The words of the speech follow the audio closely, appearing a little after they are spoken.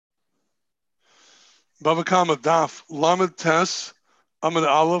Bava Kama Daf Lamed Tes Amid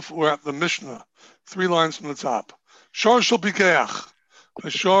Aleph. We're at the Mishnah, 3 lines from the top. Shor shel pikeach, a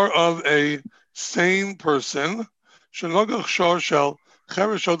shor of a sane person. Shenogach shor shel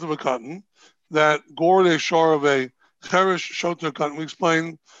cheresh shotav cotton, that gored a shor of a cheresh shotav cotton. We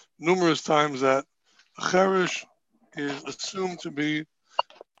explained numerous times that a cheresh is assumed to be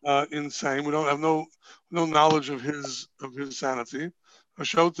insane. We don't have no knowledge of his sanity. A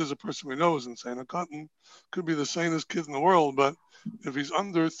shot is a person we know is insane. A cotton could be the sanest kid in the world, but if he's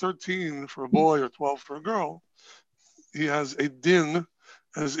under 13 for a boy or 12 for a girl, he has a din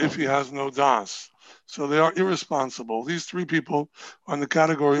as if he has no das. So they are irresponsible. These 3 people are in the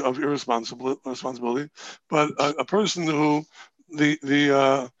category of irresponsibility. But a person who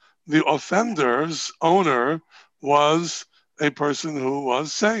the offender's owner was a person who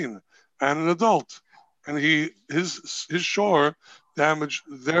was sane and an adult, and his shore damaged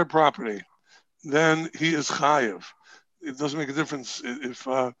their property, then he is chayiv. It doesn't make a difference if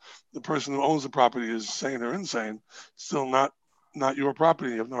the person who owns the property is sane or insane. Still not your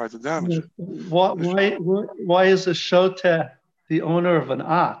property. You have no right to damage it. Why is a shoteh the owner of an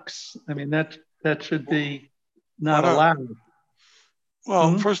ox? I mean, that should be not allowed.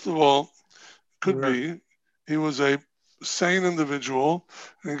 Well, first of all, could be he was a sane individual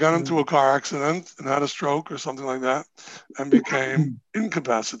and got into a car accident and had a stroke or something like that and became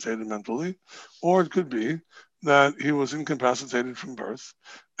incapacitated mentally. Or it could be that he was incapacitated from birth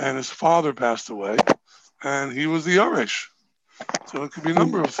and his father passed away and he was the Yoresh. So it could be a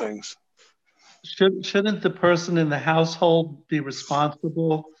number of things. Shouldn't the person in the household be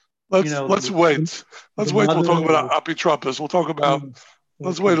responsible? Let's wait. Let's wait. We'll talk about apitropis. We'll talk about.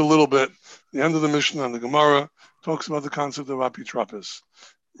 Let's wait a little bit. The end of the Mishnah and the Gemara talks about the concept of apitropis.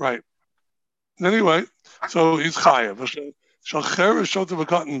 Right. Anyway, so he's chayav.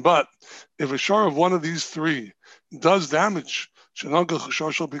 But if a shor of one of these 3 does damage,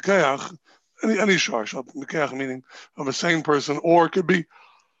 any shor, meaning of a sane person, or it could be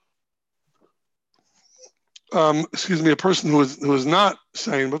a person who is not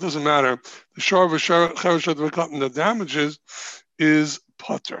sane, but doesn't matter. The shor of a cheresh that damages is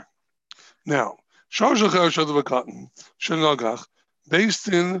putter. Now, shor shel cheresh cotton shenogach based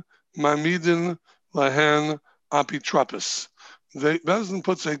in mamidin lahen apitropis. Bezdin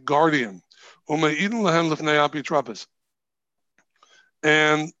puts a guardian umeidin lahen lifnei apitropis,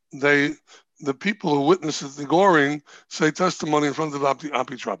 and the people who witnessed the goring say testimony in front of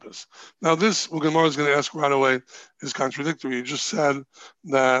apitropis. Now, this Gemara is going to ask right away is contradictory. You just said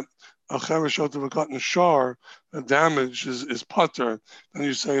that a cheresh shotav cotton shor, the damage is putter, and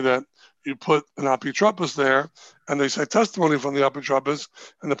you say that you put an apitropis there, and they say testimony from the apitropis,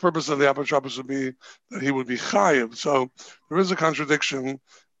 and the purpose of the apitropis would be that he would be chayiv. So there is a contradiction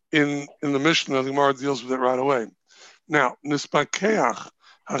in the Mishnah. The Gemara deals with it right away. Now, nispakeach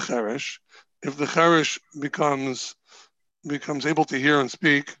hacheresh, if the cheresh becomes able to hear and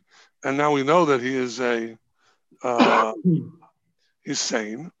speak, and now we know that he is he's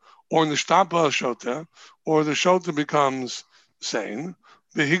sane, or nishtapa shota, or the shota becomes sane,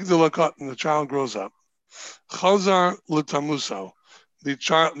 the higdala and the child grows up. Chazar letamuso,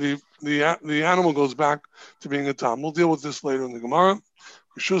 the animal goes back to being a tam. We'll deal with this later in the Gemara.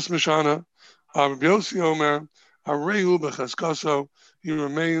 Rishus Mishana, Rabbi Yossi Omer, Harehu bechaskaso, he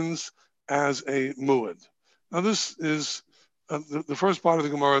remains as a muad. Now this is the first part of the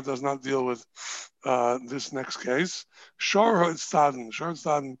Gemara does not deal with this next case. Shor ha'itzaden. Shor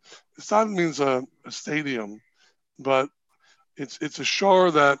ha'itzaden. Itzaden means a stadium, but it's a shor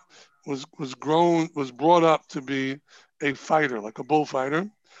that was brought up to be a fighter, like a bullfighter.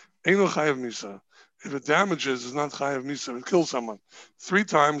 Eino chayav misa. If it damages, it's not chayav misa. It kills someone 3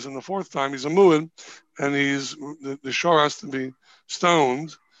 times, and the 4th time he's a muad, and the shor has to be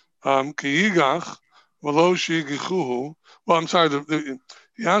stoned. Kiyigach v'lo shigichuhu. Well, I'm sorry.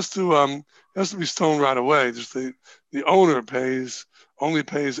 He has to be stoned right away. Just the owner only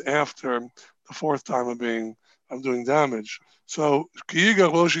pays after the 4th time of doing damage. So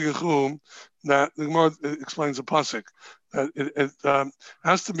kiyigach v'lo shigichuhu. That the Gemara explains a pasuk that it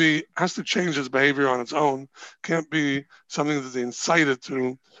has to change its behavior on its own. Can't be something that they incite it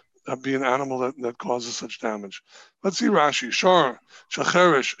to be an animal that causes such damage. Let's see Rashi. Shor,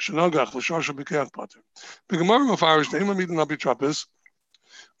 shacheresh, shenogach, l'shor shabikeach pater. The Gemara mafarish de'ima midin apitropis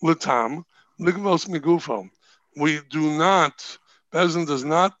l'tam ligvos migufo. We do not. Bezdin does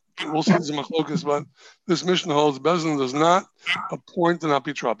not. We'll see the machlokas, but this mission holds Bezdin does not appoint an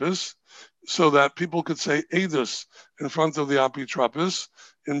apitropis so that people could say edus in front of the apitropis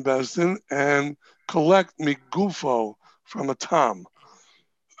in Bezdin and collect migufo from a tam.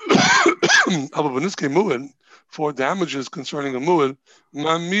 For damages concerning a muad,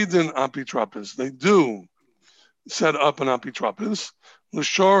 mamidin apitropis. They do set up an apitropis.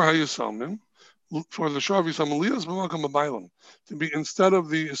 L'shor hayisomim. For the shor of yisomim lias b'makam abaylam. To be instead of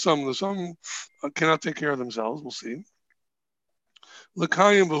the yisomim cannot take care of themselves. We'll see.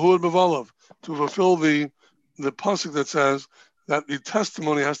 L'kayim v'huad b'volav. To fulfill the pasuk that says that the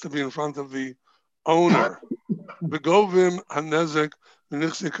testimony has to be in front of the owner. Begovim hanezek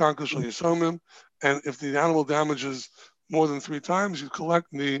v'nichsi karka shel yisomim. And if the animal damages more than 3 times, you collect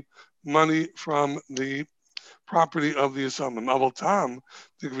the money from the property of the Yisomim. Aval Tam,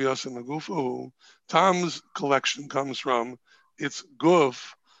 Tam's collection comes from its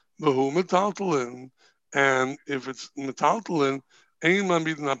guf, behu metaltalin, and if it's metaltalin, ein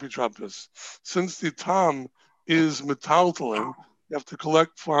mamid napitrapis. Since the Tam is metaltalin, you have to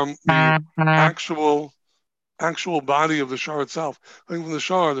collect from the actual body of the shar itself. I think from the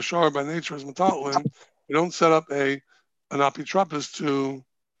shar by nature is metaltalin. You don't set up an apitropis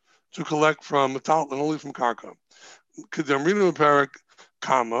to collect from metaltalin, only from karka. Kedamrinu parak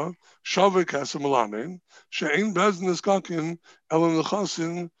kama shavik hasamalamin she'ein bezin niskakin elam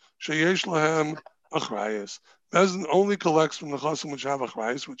nechasin sheyesh lahem achrayis. Bezin only collects from the chasim which have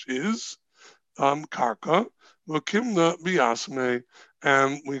achrayis, which is karka. V'kimna biyasme,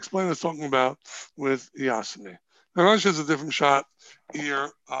 and we explain this talking about with yasme. Now Rashi has a different shot here,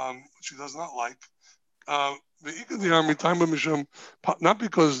 which he does not like. Not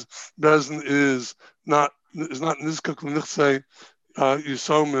because Bezin is not nizkak l'nichsei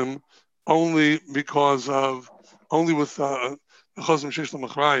yisomim, only with the chazim sheish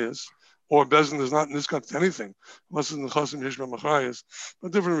l'machrayis, or Bezin is not nizkak to anything unless it's the chazim sheish l'machrayis, for a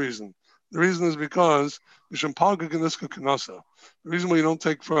different reason. The reason is because mishum palga geniska kanasa. The reason why you don't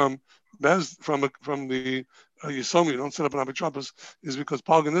take from the yisomim, you don't set up an apitropis, is because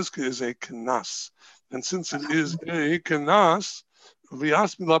palga niska is a kanas. And since it is a kanas, we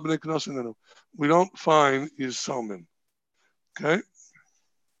don't find yisomim. Okay?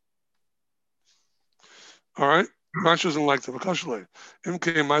 All right? Rashi doesn't like the Vakashle.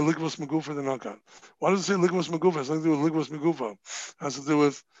 MK, my ligvus magufa the nakat. Why does it say ligvus magufa? It has nothing to do with ligvus magufa. It has to do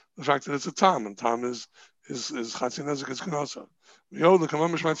with the fact that it's a tam, and tam is chatzin nezik, it's kanasa. Yo, the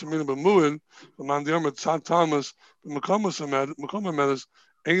kamam mishmatzim mina b'muin, the man diyomer tzad tamas, b'makomas amedes,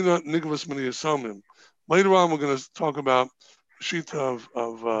 eina nigvus mini yisomim. Later on, we're going to talk about the sheet of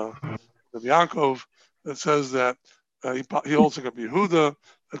Yaakov that says that he holds like a Yehuda,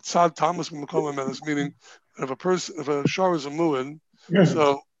 that Tzad Thomas Makom Amedes, meaning that if a shar is a muad,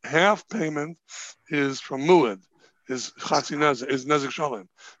 so half payment is from muad, is Chatzi Nezek, is Nezek Shalem,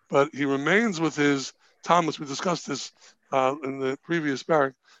 but he remains with his Thomas. We discussed this in the previous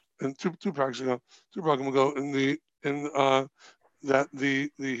parak, and two paraks ago, that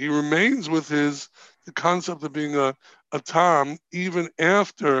he remains with the concept of being a tam even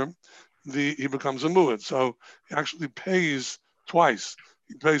after he becomes a muad. So he actually pays twice.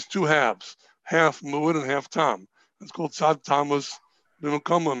 He pays 2 halves, half muad and half tam. It's called tzad tamus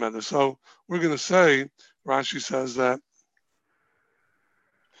b'makom amedes. So we're going to say, Rashi says that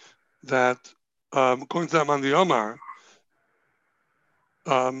according to that man the Omar,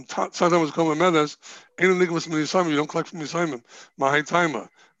 sometimes come medes, ain't a niggas from the you don't collect from the Yisomim. Mahai timer.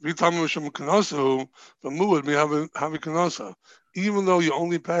 Vitamin Misham Kanasu, the Muad may have a Kanasa. Even though you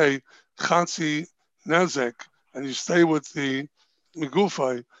only pay Chatzi Nezek and you stay with the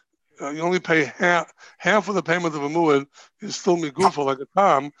Migufai, you only pay half of the payment of a Muad is still Migufa like a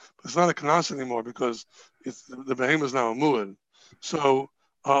Tam, but it's not a Kanasa anymore because the behemoth is now a Muad. So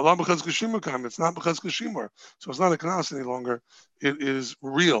it's not because Kashimar. So it's not a Kanas any longer. It is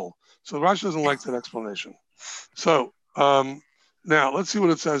real. So Rashi doesn't like that explanation. So now let's see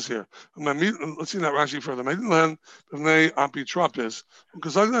what it says here. Let's see that Rashi further.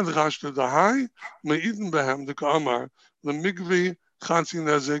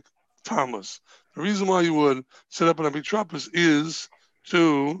 The reason why you would set up an apitropis is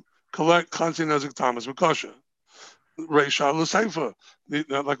to collect Chansi Nezik Tamas with Kasha. Reisha l'seifa.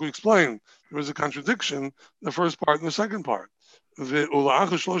 Like we explained, there was a contradiction, the first part and the second part. And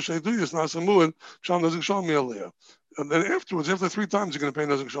then afterwards, after 3 times, you're going to pay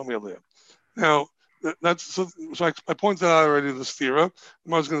Nezik Shal Mi'aliyah. Now, that's so I pointed out already the stira. The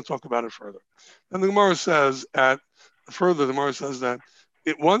Gemara is going to talk about it further. And the Gemara says that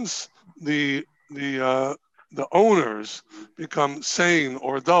once the owners become sane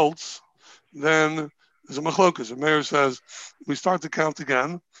or adults, then there's a machlokas. The mayor says we start to count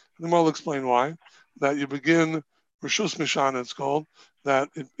again. And the Gemara will explain why. That you begin Rishus Mishana, it's called. That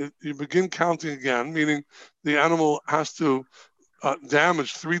you begin counting again, meaning the animal has to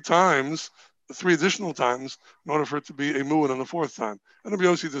damaged 3 times, 3 additional times, in order for it to be a mu'in on the 4th time. And Rabbi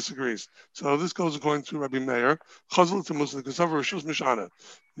Yossi disagrees. So this goes according to Rabbi Meir. Chazal to Musa, the Kasav Rishus Mishana.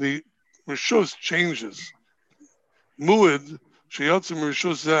 The Rishus changes. Mu'id, Sheyotzim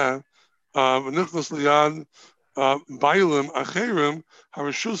Rishus Zeh, V'nichnas Liyad, Bailim, Acherim,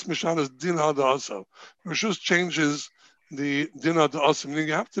 Harishus Mishana's Din Hada also. Rishus changes the Din Hada also, meaning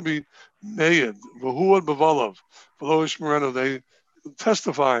you have to be Mayed, V'huad B'valav, V'lo Ishmereno. They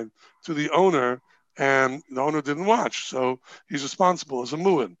testified to the owner, and the owner didn't watch, so he's responsible as a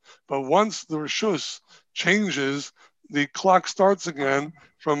mu'in. But once the rishus changes, the clock starts again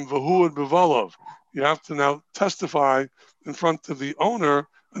from v'huad b'valav. You have to now testify in front of the owner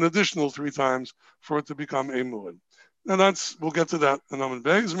an additional 3 times for it to become a mu'in. Now we'll get to that in Amud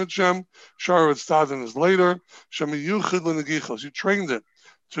Beis Mitchem. Sharat Stadin is later. Shemi Yuchid L'Negichos. You trained it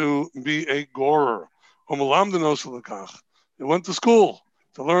to be a gorer. Umalamdanos L'Kach. They went to school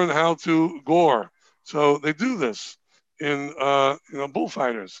to learn how to gore. So they do this in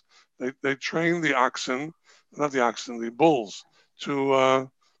bullfighters. They train the oxen, not the oxen, the bulls, to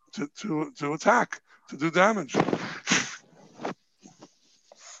attack, to do damage.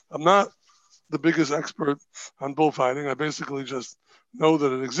 I'm not the biggest expert on bullfighting. I basically just know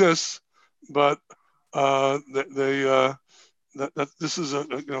that it exists, but that this is a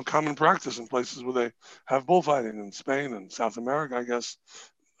common practice in places where they have bullfighting in Spain and South America, I guess.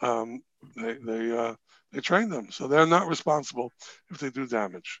 They train them, so they're not responsible if they do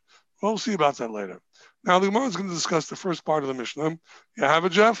damage. We'll see about that later. Now the Gemara is going to discuss the first part of the Mishnah. You have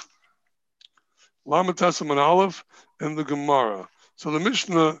it, Jeff? Lama Tessim and Aleph in the Gemara. So the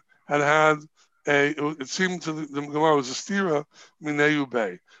Mishnah had it seemed to the Gemara was a stira mineyu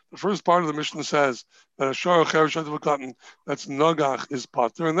bay. The first part of the Mishnah says that a shara cheresh that's nagach is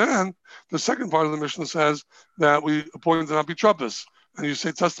pater, and then the second part of the Mishnah says that we appoint an apitropis, and you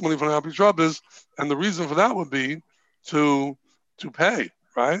say testimony from an apitropis, and the reason for that would be to pay,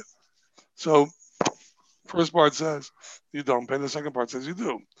 right? So first part says you don't pay, the second part says you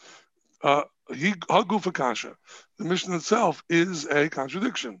do. The Mishnah itself is a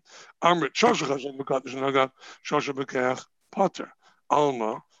contradiction. Amrit Potter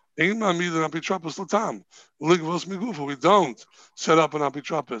Alma. We don't set up an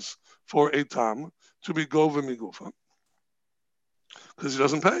apitropis for a tam to be gova migufa because he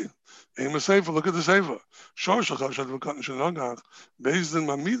doesn't pay. Aim a sefer. Look at the sefer. Based in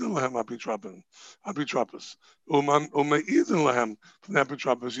mamidin lehem apitropis. Umeidin lehem from the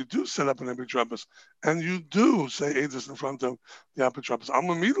apitropis. You do set up an apitropis, and you do say edus in front of the apitropis. Am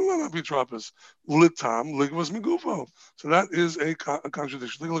mamidin lehem apitropis litam ligvas migufo. So that is a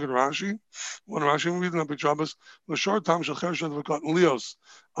contradiction. Take a look at Rashi. When Rashi mamidin apitropis l'shor tam shel chershad v'katan lios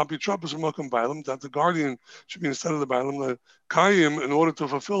apitropis v'makam bailam, that the guardian should be instead of the bailam the kayim in order to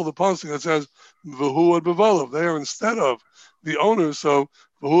fulfill the policy that says v'huad b'valav. They are instead of the owner, so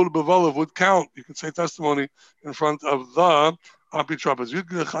v'huad b'valav would count. You could say testimony in front of the apitropis. You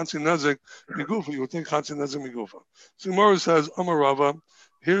get chatzin nezek migufa. You would think chatzin nezek migufa. So Gemara says Amarava.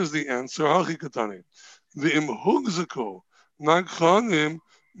 Here's the answer. Hachi katani. The imhugzaku nagchanim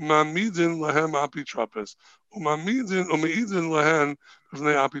mamidin lahem apitropis umamidin umeidin lahem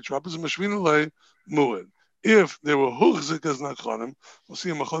v'nei apitropis mashvina le muad. If they were hugzik as nachlanim, we'll see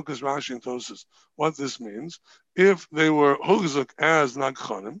in Machokas Rashi and Tosis what this means. If they were hugzik as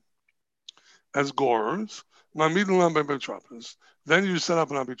nachlanim, as gorers, then you set up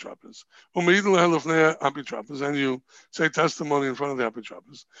an apitropis. And you say testimony in front of the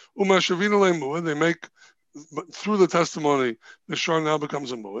apitropis. They make, through the testimony, the shor now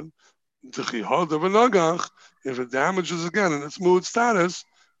becomes a muad. If it damages again in its muad status,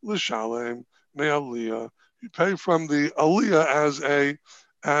 l'shalem me'aliyah. You pay from the aliyah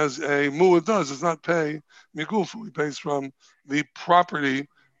as a muad does. It's not pay migufu. He pays from the property,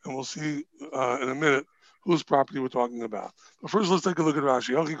 and we'll see in a minute whose property we're talking about. But first, let's take a look at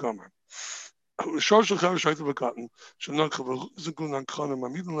Rashi.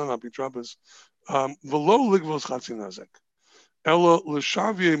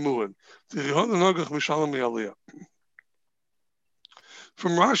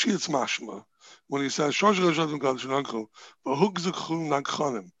 From Rashi, it's mashma. When he says, and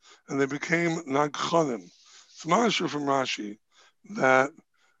they became nagchanim. It's mashma from Rashi that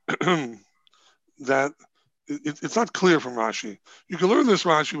it's not clear from Rashi. You can learn this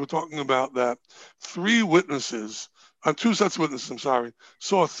Rashi. We're talking about that 3 witnesses, 2 sets of witnesses,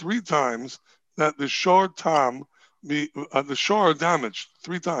 saw 3 times that the shor tam, the shor damaged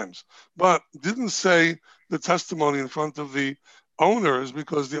 3 times, but didn't say the testimony in front of the owners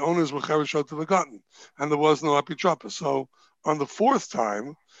because the owners were cherishot to the cotton and there was no apitropis. So On the fourth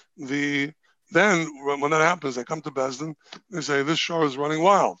time, then when that happens, they come to Bezdin. They say this shore is running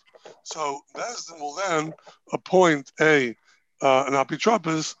wild. So Bezdin will then appoint an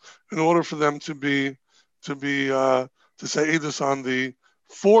apitropis in order for them to say edus on the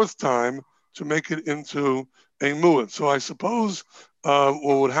fourth time to make it into a muad. So I suppose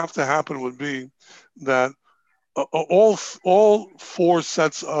what would have to happen would be that all four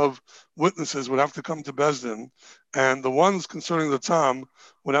sets of witnesses would have to come to Bezdin, and the ones concerning the Tam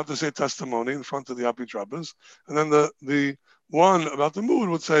would have to say testimony in front of the Apitrabas, and then the one about the mood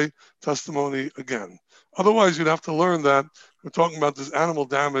would say testimony again. Otherwise, you'd have to learn that we're talking about this animal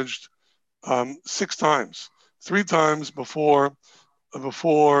damaged 6 times, 3 times before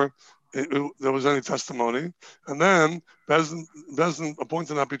there was any testimony, and then Bezdin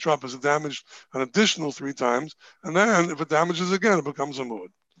appointed an apitrop as it damaged an additional 3 times, and then if it damages again, it becomes a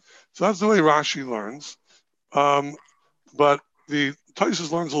muad. So that's the way Rashi learns, but the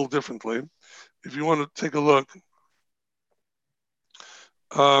Taisus learns a little differently. If you want to take a look,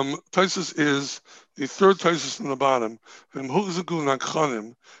 Taisus is the third Taisus from the bottom. Don't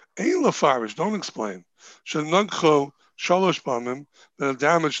explain. Shalosh Pamim, that it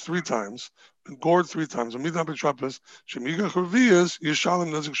damaged 3 times, and gored 3 times. Which is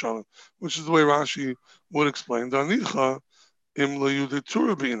the way Rashi would explain.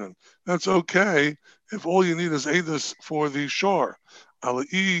 That's okay if all you need is Adis for the shore.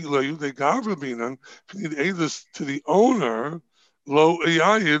 If you need Adis to the owner, the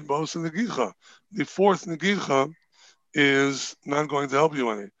fourth negicha is not going to help you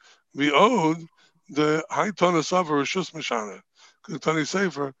any. The owed the Haitana Savar Rishus Mishana. Tani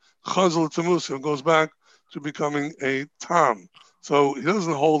Sefer Chazal Tamusa goes back to becoming a Tam. So he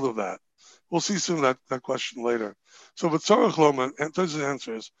doesn't hold of that. We'll see soon that question later. So V'tzarach Loma answers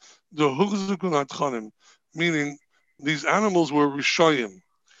the Hugzukun Chanim, meaning these animals were Rishoyim.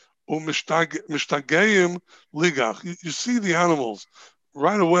 Mishtagayim ligach. You see the animals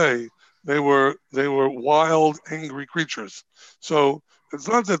right away. They were wild, angry creatures. So it's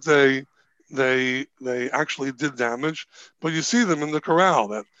not that they actually did damage, but you see them in the corral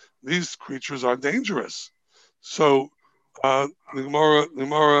that these creatures are dangerous. So the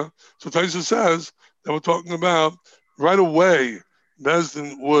Gemara. So Taisa says that we're talking about right away.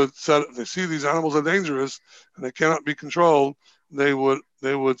 Bezdin would set. They see these animals are dangerous and they cannot be controlled. They would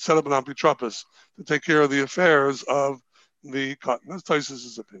set up an apitropis to take care of the affairs of the cotton. That's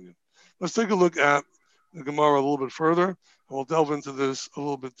Taisus' opinion. Let's take a look at the Gemara a little bit further, and we'll delve into this a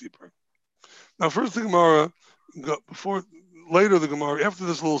little bit deeper. Now, first the Gemara, later the Gemara, after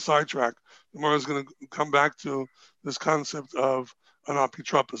this little sidetrack, the Gemara is going to come back to this concept of an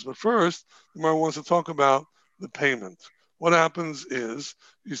apitropis. But first, the Gemara wants to talk about the payment. What happens is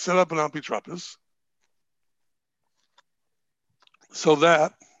you set up an apitropis so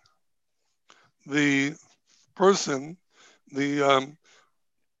that the person, if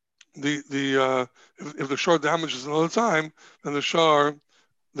the shor damages another time, then the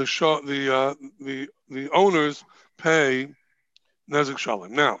owners pay nezik shalim.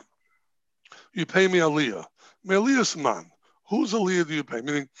 Now, you pay me aliyah. Me aliyah's man. Whose aliyah do you pay?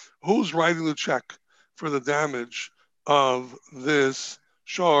 Meaning, who's writing the check for the damage of this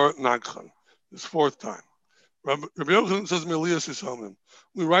shor nagchan, this fourth time? Rabbi Yochanan says me aliyah yisomim.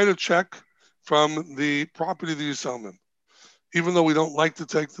 We write a check from the property of the yisomim, even though we don't like to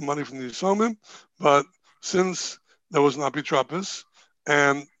take the money from the yisomim, but since there was an apitropis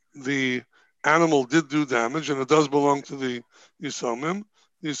and the animal did do damage and it does belong to the yisomim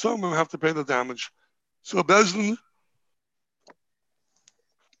have to pay the damage. So Bezdin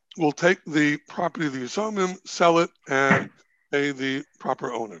will take the property of the yisomim, sell it, and pay the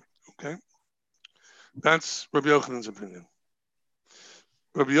proper owner. Okay, that's Rabbi Yochanan's opinion.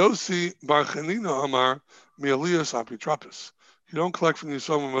 Rabbi Yossi Bar Chanina Amar Mi'aliyas Apitropis. You don't collect from the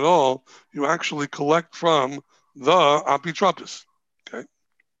Yisomim at all. You actually collect from the Apitropis. Okay.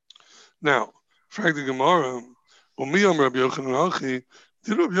 Now, fact the Gemara, Umiyam Rabbi Yochanan Alchi,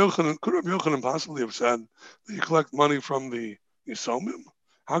 could Rabbi Yochanan possibly have said that you collect money from the Yisomim?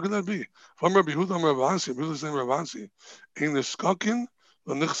 How could that be? From Rabbi Hudam Ravasi, Rabbi Hudam Ravasi, in the Skokin,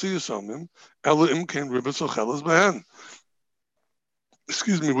 the Nichsi Yisomim, Ela Imkain Ribbis Ochelas Behen.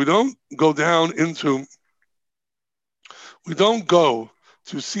 Excuse me, we don't go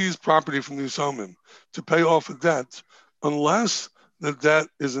to seize property from the Yisomim to pay off a debt unless the debt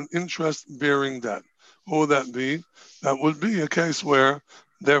is an interest-bearing debt. What would that be? That would be a case where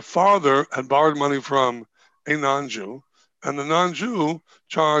their father had borrowed money from a non-Jew, and the non-Jew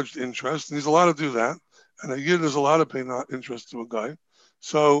charged interest, and he's allowed to do that, and a Yid is allowed to pay interest to a guy.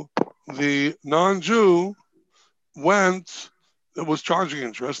 So the non-Jew went that was charging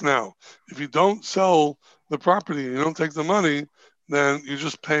interest. Now, if you don't sell the property, you don't take the money, then you're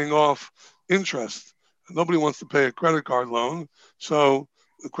just paying off interest. Nobody wants to pay a credit card loan, so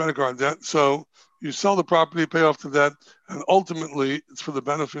the credit card debt. So you sell the property, pay off the debt, and ultimately it's for the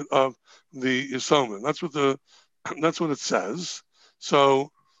benefit of the Yisomim. That's what it says.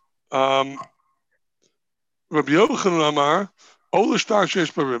 So Rabbi Yochanan Amar, Ola Shtar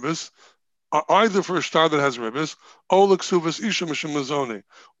Sheish Baribis, either for a star that has ribbis, or ksuvas isha mishum mazoni,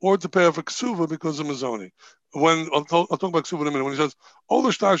 or to pay off a ksuva because of mazoni. When I'll talk about ksuva in a minute. When he says all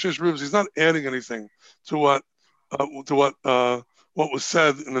the star shesh ribbis, he's not adding anything to what was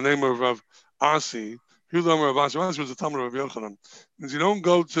said in the name of Rav Asi. Rav Asi was the Talmud of Rav Yochanan. Means you don't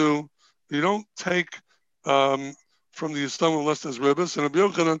take from the Yisrael unless there's ribbis. And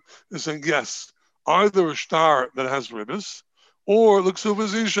Rav Yochanan is saying yes, either a star that has ribbis or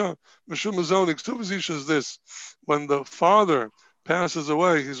l'ksuvas isha. Mishum mazoni. Ksuvas isha is this: when the father passes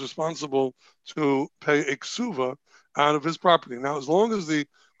away, he's responsible to pay a ksuva out of his property. Now, as long as the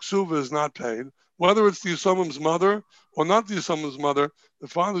ksuva is not paid, whether it's the Yisomim's mother or not the Yisomim's mother, the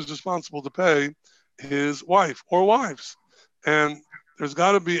father is responsible to pay his wife or wives. And there's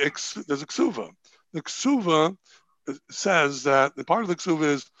got to be there's a ksuva. The ksuva says that the part of the ksuva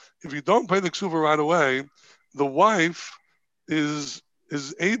is if you don't pay the ksuva right away, the wife is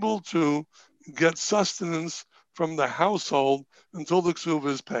able to get sustenance from the household until the ksuva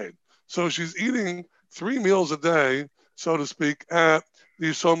is paid. So she's eating 3 meals a day, so to speak, at the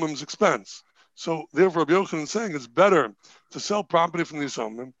Yisomim's expense. So therefore, Rabbi Yochanan is saying it's better to sell property from the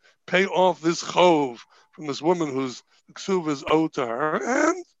Yisomim, pay off this chov from this woman whose ksuva is owed to her,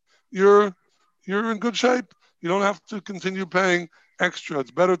 and you're in good shape. You don't have to continue paying extra.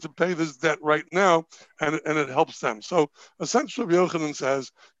 It's better to pay this debt right now, and it helps them. So essentially, Yochanan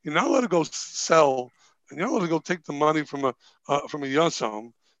says you're not allowed to go sell, and you're not allowed to go take the money from a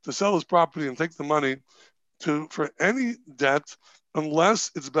yasom to sell his property and take the money for any debt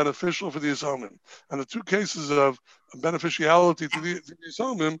unless it's beneficial for the yisomim. And the two cases of beneficiality to the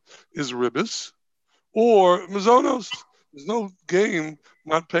yisomim is ribis or mazonos. There's no gain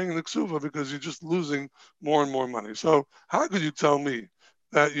not paying the ksuva because you're just losing more and more money. So how could you tell me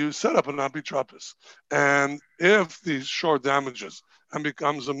that you set up an apitrapis, and if the shore damages and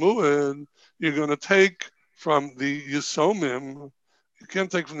becomes a mu'id, you're going to take from the yisomim? You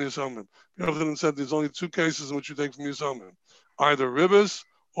can't take from the yisomim. Yochanan said there's only two cases in which you take from the yisomim, either ribis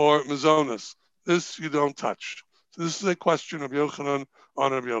or mazonas. This you don't touch. So this is a question of Yochanan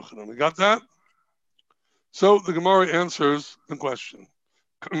on Rabbi Yochanan. We got that? So the Gemara answers the question.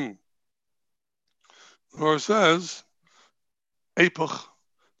 The Gemara says, Epoch,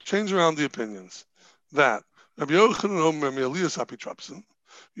 change around the opinions. That Rabbi Yochanan Omer Me'elias Apitrapsin,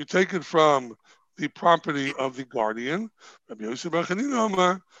 you take it from the property of the guardian. Rabbi Yosef Bar Chanina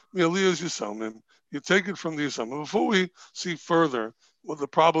Omer Me'elias Yisomim, you take it from the Yisomim. Before we see further what the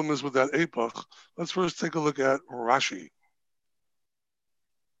problem is with that Epoch, let's first take a look at Rashi.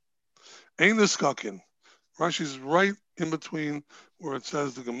 Ein Niskakin. Rashi's right in between where it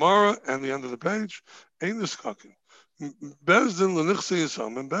says the Gemara and the end of the page. Ein Niskakin. Bezdin l'nichse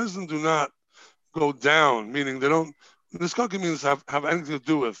yisam, and Bezdin do not go down, meaning they don't. Niskakin means have anything to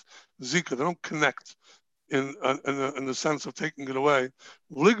do with Zika. They don't connect in the sense of taking it away.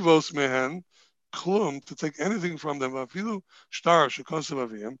 Ligvos mehen klum, to take anything from them. Afilu shtar shekosav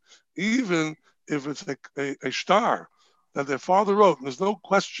avim, even if it's a star that their father wrote, and there's no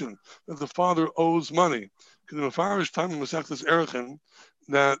question that the father owes money. Because in the Farish time in Masechtas Erechim,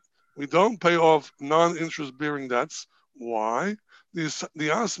 that we don't pay off non-interest bearing debts. Why? The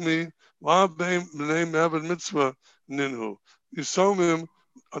Asmi la b'nei me'avad mitzvah ninhu. The Yisomim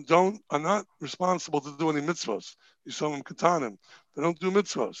are not responsible to do any mitzvahs. Yisomim katanim. They don't do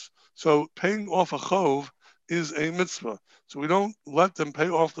mitzvahs. So paying off a chov is a mitzvah. So we don't let them pay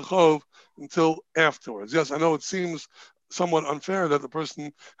off the chov until afterwards. Yes, I know it seems somewhat unfair that the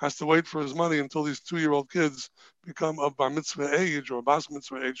person has to wait for his money until these 2-year-old kids become of bar mitzvah age or bas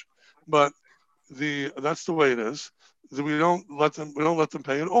mitzvah age, but that's the way it is. We don't let them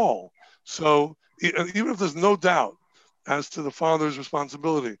pay at all. So even if there's no doubt as to the father's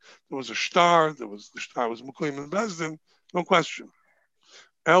responsibility, there was a shtar, the shtar was muklim and bezdin, no question.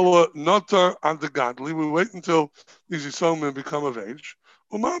 Ella notar and the godly. We wait until these yisomim become of age,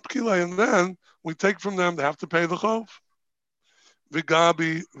 and then we take from them. They have to pay the chov.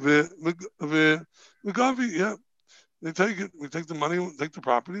 Vigabi, yeah. They take it. We take the money. We take the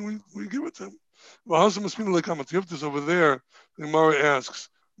property. We give it to them. Well, how's the Maspina Lekamatiyuftis over there? The Gemara asks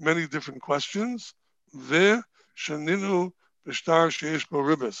many different questions. Ve shaninu b'shtar sheish bo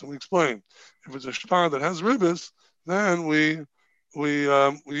ribis, and we explain if it's a shtar that has ribis, then we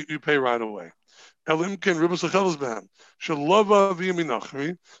you pay right away. Elimkin ribus achelas behem. Shalava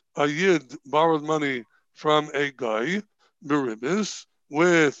v'yaminachri. A yid borrowed money from a guy beribis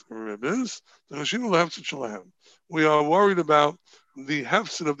with ribis. The chashinu leheftzit shalahem. We are worried about the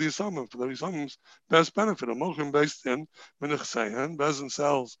heftzit of the yisomim for the yisomim's best benefit. A mochim based in menachsehen. Bezin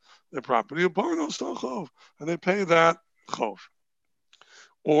sells their property. A barno chov, and they pay that chov.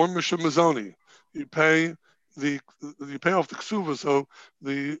 Or mishamazoni. You pay you pay off the ksuva, so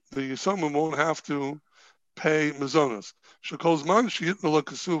the yisomim won't have to pay mazonas. Shekol's man sheyitnala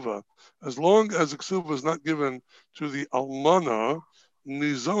ksuva. As long as the ksuva is not given to the almana,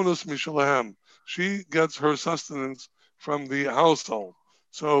 nizonas mishalahem. She gets her sustenance from the household,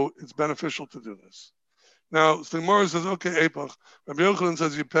 so it's beneficial to do this. Now, so the Gemara says, okay, Epach. Rabbi Yochanan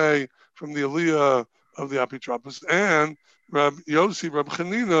says you pay from the aliyah of the apitropos, and Rabbi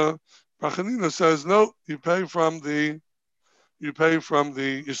Chanina says no, you pay from the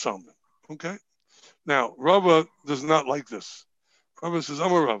Yisomim. Okay. Now, Rava does not like this. Rava says,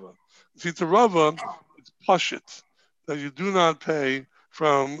 I'm a Rava. See, to Rava, it's pashit that you do not pay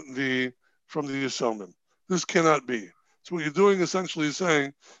from the Yisomim. This cannot be. So what you're doing essentially is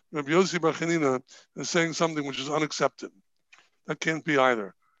saying, Rabbi Yossi Bar Chanina is saying something which is unaccepted. That can't be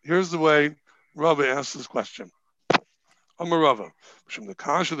either. Here's the way Rava asks this question. I'm a Rava.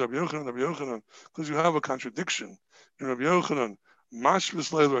 Because you have a contradiction in Rabbi Yochanan.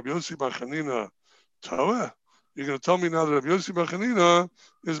 Mashvis leil Rabbi Yossi Bar Chanina Toeh. You're going to tell me now that Rabbi Yossi Bar Chanina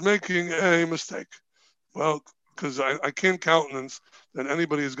is making a mistake. Well, because I can't countenance that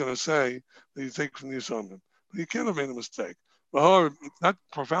anybody is going to say that you take from the Yisomim. But you can't have made a mistake. That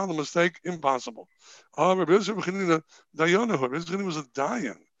profound a mistake, impossible. Rabbi Yossi Bar Chanina Dayanahu. Rabbi Yossi was a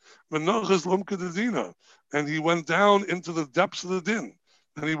dayan. And he went down into the depths of the din,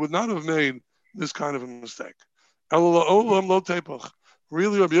 and he would not have made this kind of a mistake. Really,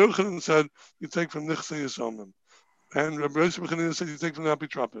 Rabbi Yochanan said you take from Nichse Yisomim, and Rabbi Yosef said you take from the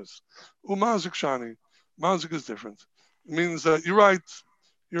Apitropis. Umazik Shani, Mazik is different. It means that you're right.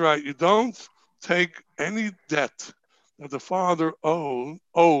 You don't take any debt that the father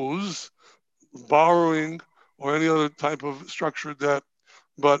owes, borrowing or any other type of structured debt.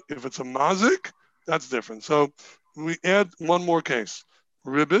 But if it's a mazik, that's different. So we add one more case: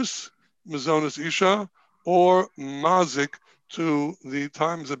 ribis, mazonis isha, or mazik to the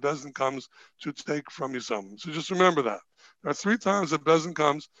times that Bezin comes to take from Yisomim. So just remember that. There are 3 times that Bezin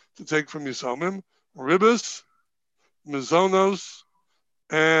comes to take from Yisomim: ribis, mazonos,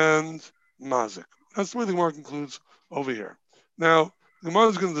 and mazik. That's the way the Gemara concludes over here. Now, the Gemara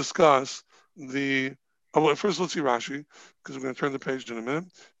is going to discuss the. Well, first, let's see Rashi, because we're going to turn the page in a minute.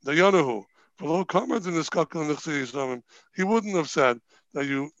 The Yanahu, he wouldn't have said that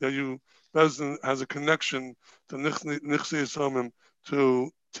you Bezdin has a connection to Nichse Yisomim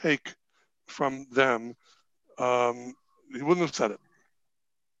to take from them. He wouldn't have said it.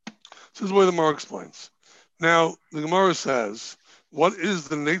 This is the way the Gemara explains. Now, the Gemara says, what is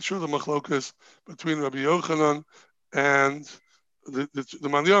the nature of the machlokas between Rabbi Yochanan and the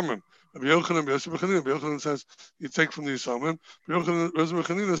Mandiyamim? Rabbi Yochanan says you take from the Yisomim. Rabbi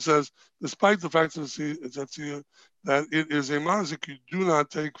Yochanan says, despite the fact that it is a mazik, you do not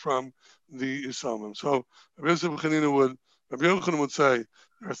take from the Yisomim. So Rabbi Yochanan would say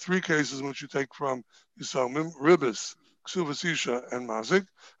there are 3 cases in which you take from Yisomim: ribis, ksuvas isha, and mazik.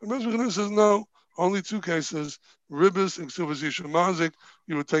 And Rabbi Yochanan says no, only 2 cases: ribis and ksuvas isha, mazik.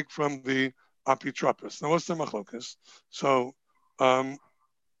 You would take from the apitropis. Now, what's the machlokas? So.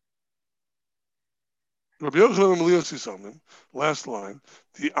 Rabbi Yochanan Elias Yisomim, last line,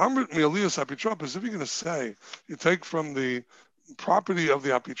 the Amrit Elias Apitropis, if you're going to say you take from the property of the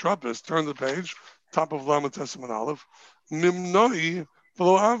Apitropis, turn the page, top of Lamed Testament Aleph, Mimnoi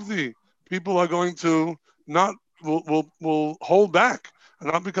below Avdi. People are going to will hold back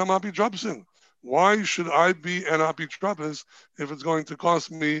and not become Apitropsin. Why should I be an Apitropis if it's going to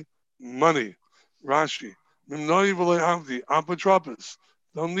cost me money? Rashi, Mimnoi below Avdi, Apitropis.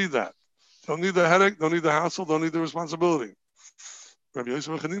 Don't need that. Don't need the headache, don't need the hassle, don't need the responsibility. Rabbi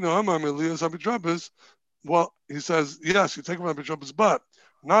Yosef Elias Apitropis, well, he says, yes, you take from Apitropis, but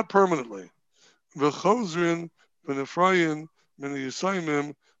not permanently. V'chozrin v'nefrayin min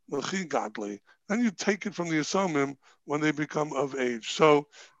Yisomim l'chi gadli. Then you take it from the Yisomim when they become of age. So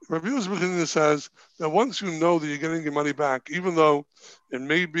Rabbi Yosef says that once you know that you're getting your money back, even though it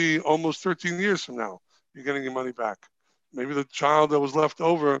may be almost 13 years from now, you're getting your money back. Maybe the child that was left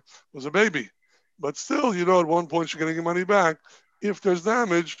over was a baby. But still, at one point you're getting your money back. If there's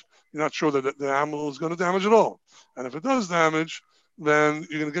damage, you're not sure that the animal is going to damage at all. And if it does damage, then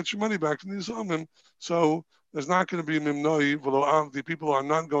you're going to get your money back from the Yisomim. So there's not going to be mimnoi, although the people are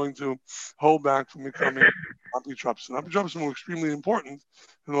not going to hold back from becoming apitropsin. Apitropsin were extremely important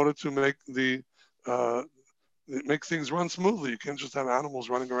in order to uh, make things run smoothly. You can't just have animals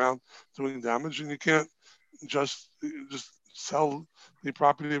running around doing damage, and you can't just sell the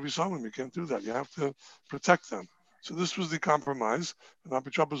property of your someone. You can't do that. You have to protect them. So this was the compromise, and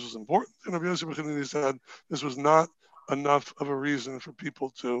apitropis was important. And Rabbi Yosef Bechini said this was not enough of a reason for people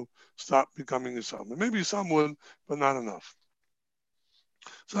to stop becoming Yisam. Maybe some would, but not enough.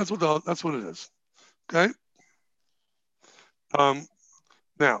 So that's what it is. Okay.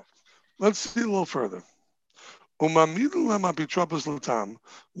 Now let's see a little further. Getting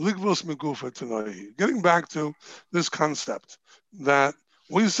back to this concept that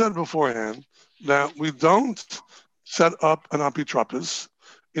we said beforehand that we don't set up an apitropis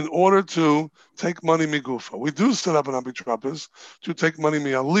in order to take money migufa. We do set up an apitropis to take money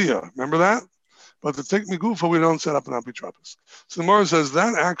mialiyah. Remember that? But to take migufa, we don't set up an apitropis. So the Gemara says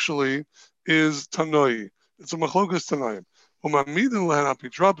that actually is tanoi. It's a machlokas tanoim.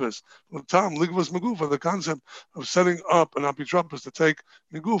 The concept of setting up an apitropis to take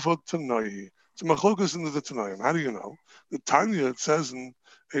migufa tanoi. It's a machlokas into the tanoim. How do you know? The Tanya, it says in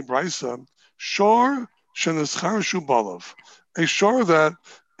a brisa, shor sheneschar shubalav, a shor that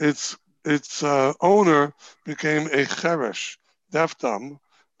its owner became a cheresh, deftam,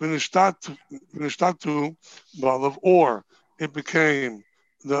 v'nishtatu balav, or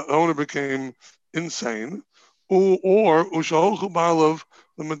the owner became insane, or ushahochu balav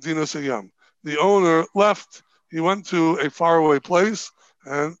the Medina Sayyam. The owner left. He went to a faraway place,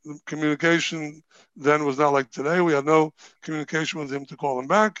 and communication then was not like today. We had no communication with him to call him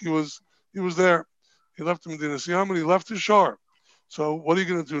back. He was there. He left the Medina Sayyam and he left his shore. So what are you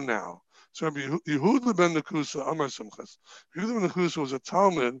going to do now? So Rabbi Yehuda ben Nekusa Amar Sumchas. Yehuda ben Nekusa was a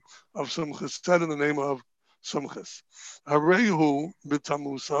Talmud of Sumchas, said in the name of Sumchas. Harehu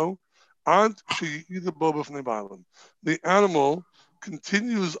bitamuso ad she'ida bo b'fnei baalim. The animal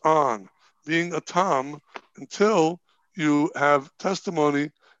continues on being a tam until you have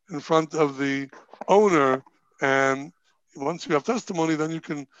testimony in front of the owner, and once you have testimony, then you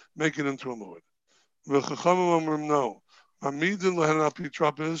can make it into a muad. The Chachamim Amrim no. Amidin lehen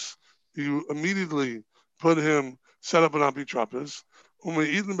apitropis. You immediately set up an apitropis.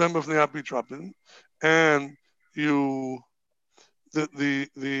 Umeidin ben b'fnei apitropin, and you the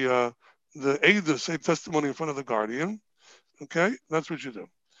Eidah say testimony in front of the guardian. Okay, that's what you do.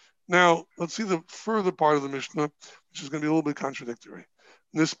 Now let's see the further part of the Mishnah, which is going to be a little bit contradictory.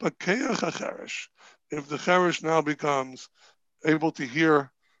 Nispakeach hacheresh. If the cheresh now becomes able to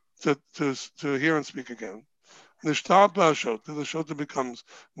hear to hear and speak again, the shota becomes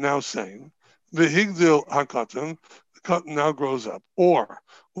now sane. The higdil hakatan, the cotton now grows up. Or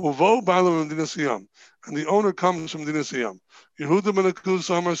uvo balam dinasiyam, and the owner comes from dinasiyam. Yehuda ben Akus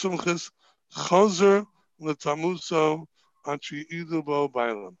Amar Sumchis chazer letamuso achi idubo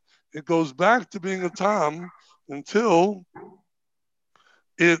balam. It goes back to being a tam until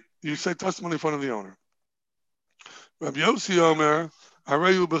you say testimony in front of the owner. Rabbi Yossi Omer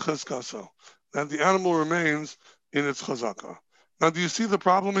Hareyu b'cheskaso, that the animal remains in its chazaka. Now, do you see the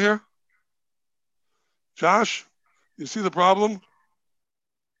problem here? Josh, you see the problem?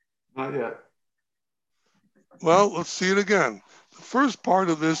 Not yet. Well, let's see it again. The first part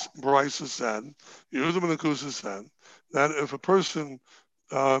of this brisa said, Yehuda ben Akusa said, that if a person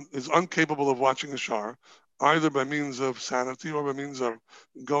is incapable of watching a shar, either by means of sanity or by means of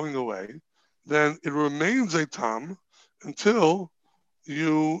going away, then it remains a tam until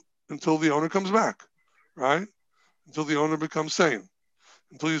the owner comes back, right? Until the owner becomes sane,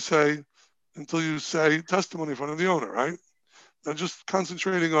 until you say testimony in front of the owner, right? Now just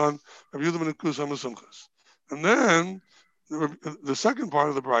concentrating on Rabbi Yehuda ben Akus Amasumchas. And then the second part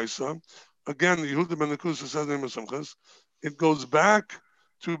of the brisa, again, Yehuda ben Akus says in Amasumchas, it goes back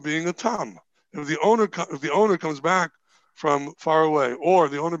to being a tam. If the owner comes back from far away, or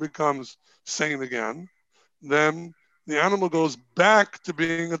the owner becomes sane again, then the animal goes back to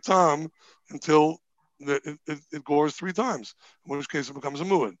being a tam until it gores 3 times, in which case it becomes a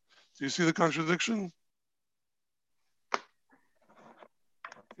muad. Do you see the contradiction?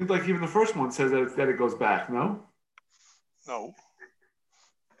 Seems like even the first one says that it goes back, no? No.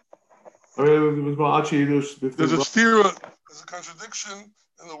 There's a contradiction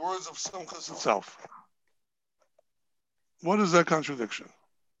in the words of Sumchas itself. What is that contradiction?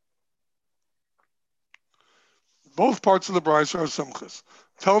 Both parts of the brisa are Sumchas.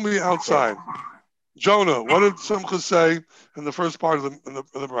 Tell me outside. Jonah, what did Sumchas say in the first part of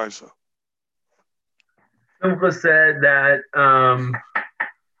the brisa? Sumchas said that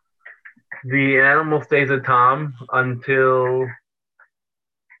the animal stays a tom until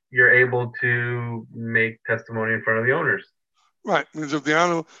you're able to make testimony in front of the owners. Right. Means if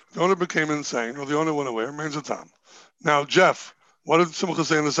the owner became insane or the owner went away, it remains a tom. Now, Jeff, what did Simcha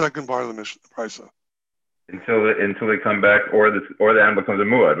say in the second part of the mission, Prisa? Until they come back, or the animal becomes a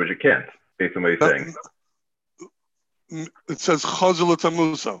muad, which it can't, based on what he's saying. It says chazul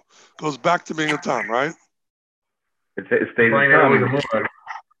tamuso, goes back to being a tom, right? It stays a tom.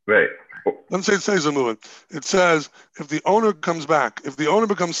 Right. Doesn't say it stays a muad. It says if the owner comes back, if the owner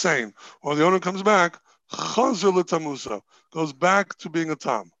becomes sane, or the owner comes back, chazul tamuso, goes back to being a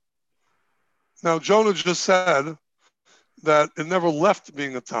tom. Now, Jonah just said that it never left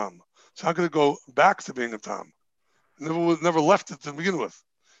being a tom. So how can it go back to being a tom? It never left it to begin with.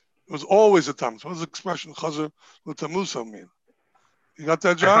 It was always a tom. So what does the expression chazur l'tamuso mean? You got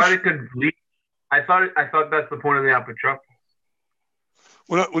that, Josh? I thought it could lead. I thought that's the point of the apotropos.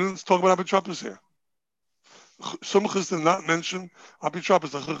 We didn't talk about apotropos here. Sumchus did not mention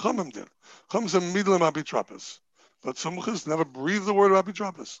apotropos. The Chachamim did. Chachamim said midlam apotropos, but Sumchus never breathed the word of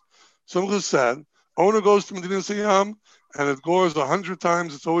apotropos. Sumchus said, owner goes to Medina Siyam and it gores 100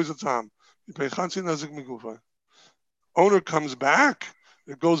 times. It's always a tom. You pay chansi nazik migufa. Owner comes back.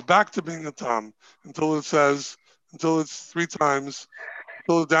 It goes back to being a tom until it's 3 times,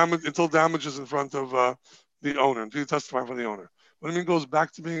 until damage is in front of the owner, until you testify for the owner. What do you mean goes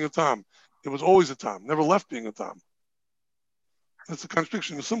back to being a tom? It was always a tom, never left being a tom. That's the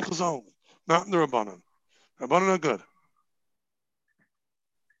contradiction. The Simchas only, not in the Rabbanan. Rabbanan are good.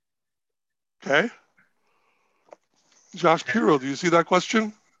 Okay? Josh Piro, do you see that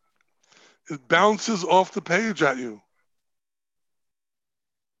question? It bounces off the page at you.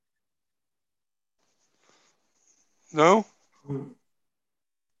 No? I'm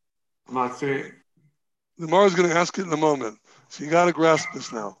not seeing. The Gemara is going to ask it in a moment. So you got to grasp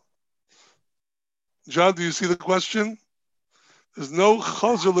this now. Jad, do you see the question? There's no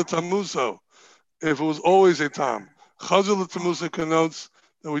chazur l'tamuso if it was always a tam. Chazur l'tamuso connotes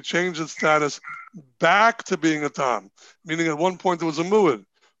that we changed its status back to being a tam, meaning at one point it was a muad,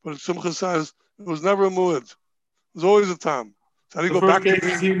 but Simcha says it was never a muad. It was always a tam. So how do you go back to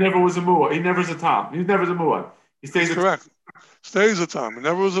he never was a muad. He never is a tam. He never is a muad. He stays. That's correct. Stays a tam. It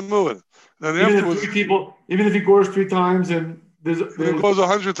never was a muad. Then even if he gores 3 times and there's he goes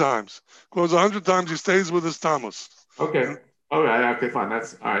 100 times. Goes 100 times. He stays with his tamus. Okay. Okay, fine.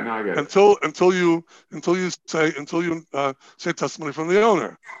 That's all right. Now I get it. Until you say testimony from the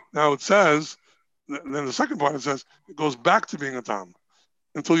owner. Now it says, then the second part it says it goes back to being a tam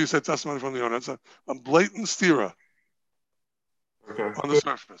until you say testimony from the owner. It's a blatant stira. Okay. On the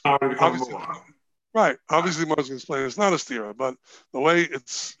surface. Obviously, right. Obviously, Mars can explain it's not a stira, but the way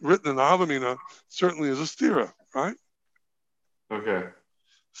it's written in the Havamina certainly is a stira, right? Okay.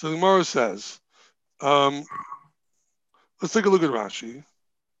 So the Gemara says, let's take a look at Rashi.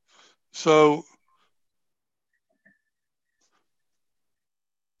 So,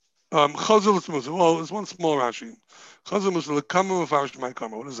 Chazal, well, there's one small Rashi. Chazal Musa, Lekama Mefarish my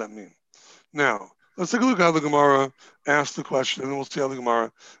Kama. What does that mean? Now, let's take a look at how the Gemara asked the question, and then we'll see how the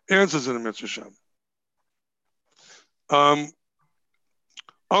Gemara answers it in Mitzvah Shem.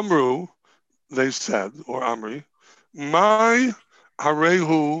 Amru, they said, or Amri, my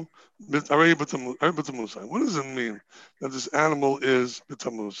Harehu bitamusa. What does it mean that this animal is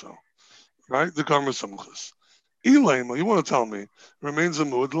bitamusa? Right? The Karma Samchas. Elema, you want to tell me, it remains a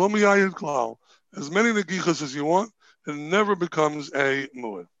muad. Lo miyayid klal. As many negichas as you want, it never becomes a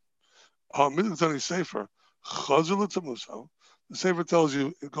muad. Midlatani Sefer, chazul tamusa. The Sefer tells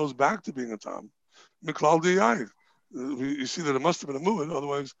you it goes back to being a tam. Miklal diyayid. You see that it must have been a muad,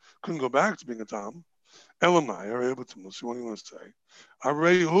 otherwise couldn't go back to being a tam. Elamai, Arei b'tamusa. What do you want to say?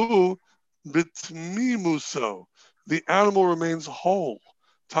 Arehu bitmimuso. The animal remains whole.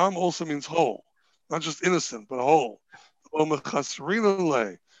 Tam also means whole, not just innocent, but whole.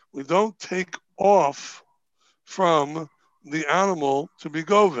 We don't take off from the animal to be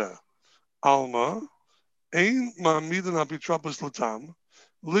gove. Alma, ein ma'amidan apitrapas latam,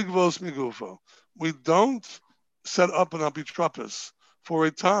 ligvos migufo. We don't set up an apitrapas for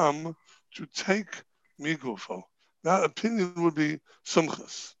a tam to take migufo. That opinion would be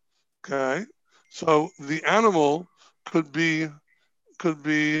sumchas. Okay, so the animal could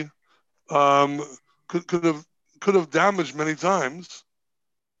have damaged many times,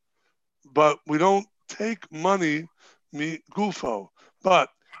 but we don't take money gufo. But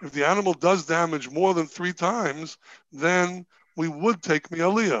if the animal does damage more than 3 times, then we would take mi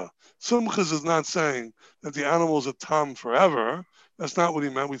aliyah. Sumchas is not saying that the animal is a tam forever. That's not what he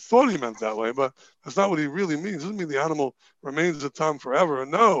meant. We thought he meant that way, but that's not what he really means. It doesn't mean the animal remains a tam forever.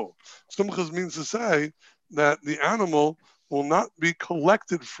 No. Sumchas means to say that the animal will not be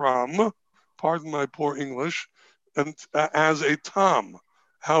collected from, pardon my poor English, and as a tam.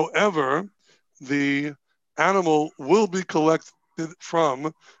 However, the animal will be collected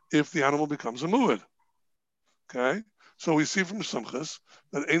from if the animal becomes a mu'id. Okay? So we see from Sumchas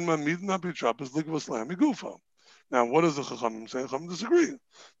that ein mamid not be trap is ligvus lam gufo. Now, what does the Chachamim say? Chachamim disagree.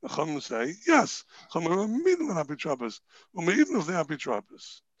 The Chachamim say, yes, Chachamim are meeting the happy trappers. Well, we're eating of the happy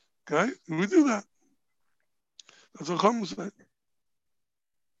trappers. Okay? We do that. That's what Chachamim say.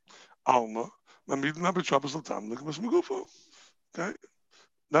 Alma, mamid not be trappers l'tam ligvus megufo. Okay?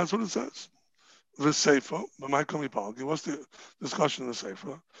 That's what it says. The Sefer, but my kami palgi. What's the discussion in the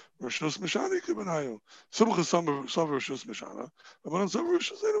Sefer? Rishus Mishani Kibanayu. Sumcha Savar Rishus Mishana. But on Savar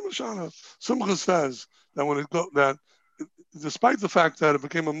Rishus Mishana, Sumcha says that when it go that despite the fact that it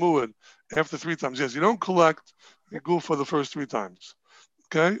became a muad after 3 times, yes, you don't collect the goof for the first 3 times.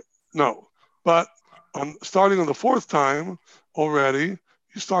 Okay? No. But starting on the 4th time already,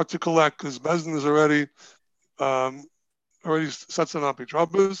 you start to collect because Bezdin is already sets an api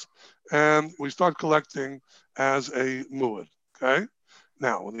trubbers, and we start collecting as a muad. Okay?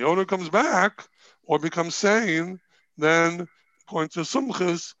 Now, when the owner comes back or becomes sane, then according to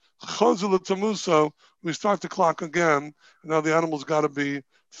Sumchis, Chazul Tamuso, we start to clock again. And now the animal's got to be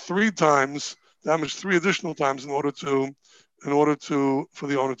 3 times damaged, 3 additional times in order for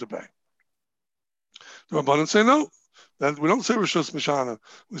the owner to pay. The Rabbanan say no. That we don't say Rishus Mishana.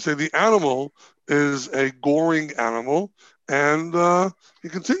 We say the animal is a goring animal, and he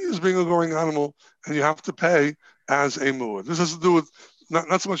continues being a goring animal, and you have to pay as a muad. This has to do with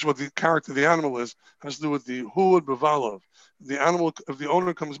not so much what the character of the animal is, it has to do with the huad b'valav. The animal, if the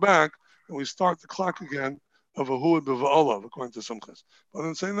owner comes back, and we start the clock again of a huad b'valav, according to Sumchas. But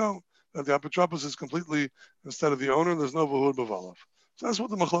then say no, that the apotropos is completely instead of the owner. There's no huad b'valav. So that's what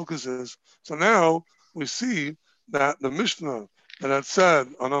the machlokas is. So now we see that the Mishnah that had said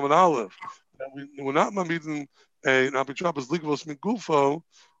on Amud Aleph that we're not mamidin an apotropos ligvos migufo,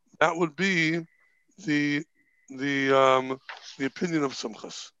 that would be the opinion of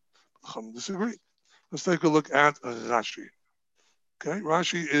Sumchas. Disagree. Let's take a look at Rashi. Okay,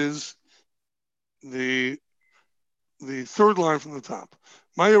 Rashi is the 3rd line from the top.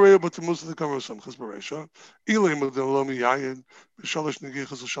 If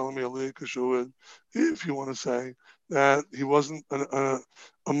you want to say that he wasn't a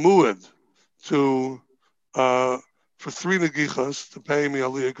muad to for 3 negichas to pay me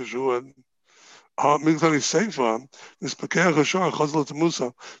aliyah kashuad.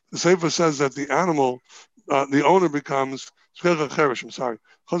 The Sefer says that the animal, the owner becomes, the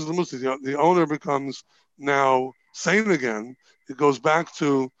owner becomes now sane again. It goes back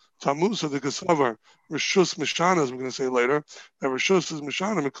to Tamusa, the Kesavar, Rishus Mishana, as we're going to say later, that Rishus is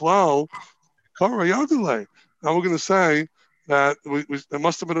Mishana, Miklal, Kara Yadule. Now we're going to say that there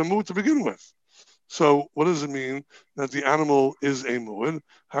must have been a mood to begin with. So what does it mean that the animal is a muad?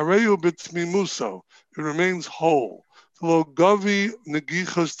 Hareyu bitmimuso. It remains whole. Lo gavi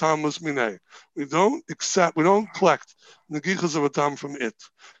negichas tamus minei. We don't collect negichas of a tam from it.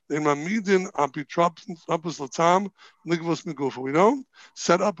 They mamidin apitropis latam ligvos migufa. We don't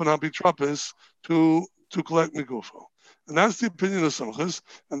set up an apitropis to collect migufa. And that's the opinion of Sumchas,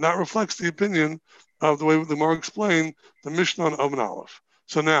 and that reflects the opinion of the way the Gemara explained the Mishnah on Amud Aleph.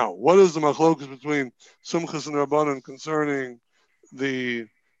 So now, what is the machlokas between Sumchas and Rabbanan concerning the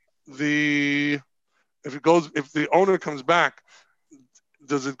if the owner comes back,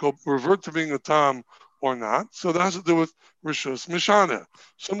 does it go revert to being a tam or not? So that has to do with Rishus Mishana.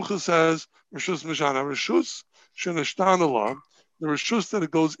 Sumchas says Rishus Mishana. Rishus Shenashtanala, the Rishus that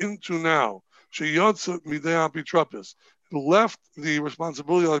it goes into now, Sheyotza Midei Apitropis. It left the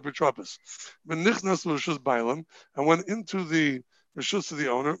responsibility of Apitropis. Benichnas Rishus Bailam and went into the Rishus of the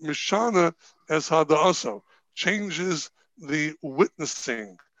owner, Mishana es Hada'aso, changes the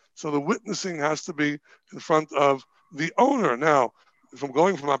witnessing. So the witnessing has to be in front of the owner. Now, from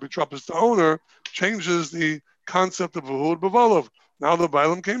going from Apitropis to owner, changes the concept of Vahud Bavalov. Now the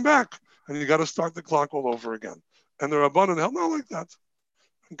Bailam came back, and you got to start the clock all over again. And the Rabbanan held not like that.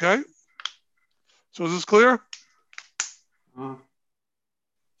 Okay? So is this clear?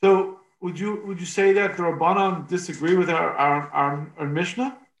 So would you say that the Rabbanan disagree with our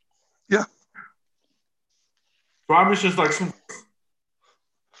Mishnah? Yeah. So our Mishnah is like some.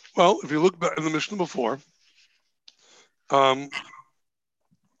 Well, if you look back in the Mishnah before,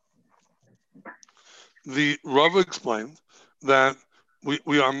 the Rava explained that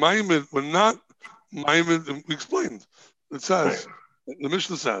we are maimed, we're not maimed, and we explained. It says The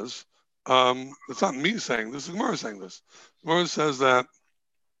Mishnah says, it's not me saying this, the Gemara is saying this. The Gemara says that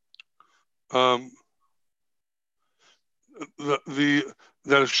that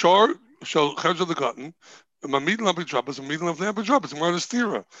a shor shall cherja the cotton, mamid lampi droppers, and mamid lampi droppers. Gemara is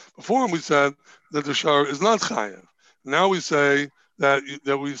stira. Before we said that the shor is not chayav. Now we say that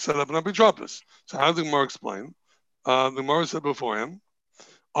we set up an apidropis. So how did the Gemara explain? The Gemara said before him,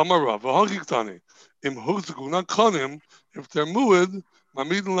 Amarav, v'hachiktani, im huzku not kanim, if they're muad,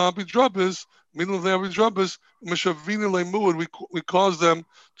 mamid lampi middle of the apidropis, mishavina le muad, we cause them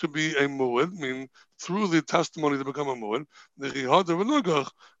to be a muad, meaning through the testimony to become a muad. The chihad of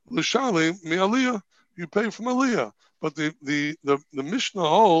nagach l'shali mi aliyah, you pay from aliyah. But the Mishnah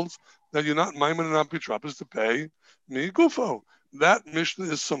holds that you're not maimin and apidropis to pay mi gufo. That Mishnah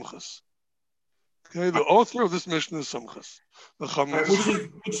is Sumchas. Okay, the author of this Mishnah is Sumchas. And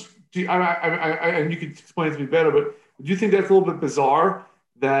you could explain it to me better, but do you think that's a little bit bizarre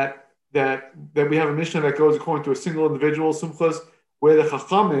that we have a Mishnah that goes according to a single individual, Sumchas, where the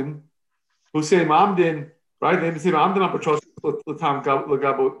Chachamim, who say Ma'amdin, right? They say Ma'amdin apatros l'tam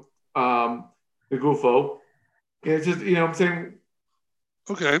l'gabo the gufo. It's just, I'm saying.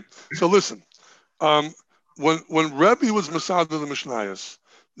 Okay, so listen. When Rebbe was Masad of the Mishnayos,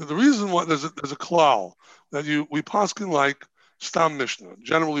 the reason why there's a klal that we paskin like Stam Mishnah.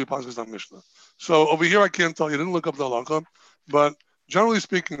 Generally, we paskin Stam Mishnah. So over here, I can't tell you. I didn't look up the halacha, but generally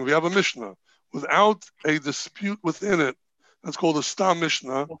speaking, we have a Mishnah without a dispute within it. That's called a Stam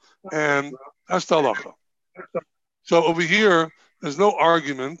Mishnah, and that's the halacha. So over here, there's no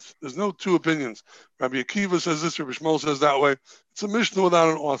argument. There's no two opinions. Rabbi Akiva says this, Rabbi Shmuel says that way. It's a Mishnah without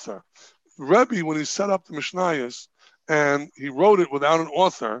an author. Rebbe, when he set up the Mishnayos and he wrote it without an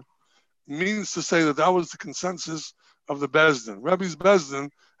author, means to say that was the consensus of the Bezdin. Rebbe's Bezdin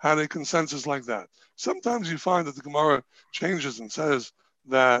had a consensus like that. Sometimes you find that the Gemara changes and says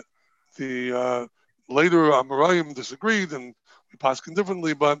that the later Amoraim disagreed and we paskin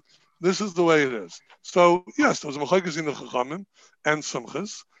differently, but this is the way it is. So yes, there was a Mechaikas in the Chachamim and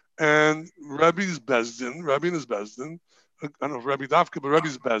Sumchas, and Rebbe's Bezdin, Rebbe and his Bezdin, I don't know if Rebbe Dafka, but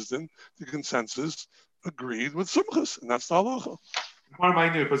Rebbe's Bezdin, the consensus agreed with Sumchas, and that's the halacha. What am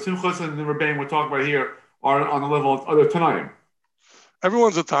I new? But Sumchas and the Rebbeim we're talking about here are on the level of other Tanaim.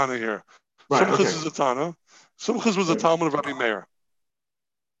 Everyone's a Tana here. Right, Sumchas is a Tana. Sumchas was a Talmud of Rabbi Meir.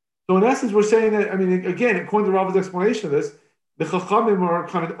 So in essence, we're saying that, again, according to Rava's explanation of this, the Chachamim are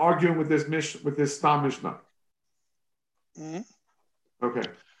kind of arguing with this Stam Mishnah. Mm-hmm. Okay.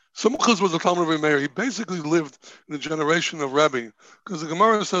 Sumchas was a Talmud of Rabbi Meir. He basically lived in the generation of Rebbe, because the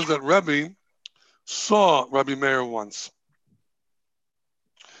Gemara says that Rebbe saw Rabbi Meir once.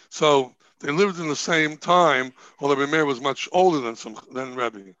 So they lived in the same time, although Rabbi Meir was much older than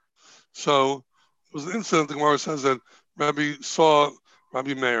Rebbe. So it was an incident. The Gemara says that Rebbe saw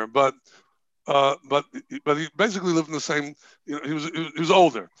Rabbi Meir, but he basically lived in the same. He was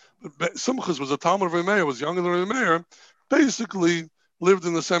older. But Sumchas was a Talmud of Rabbi Meir, was younger than Rabbi Meir. Basically lived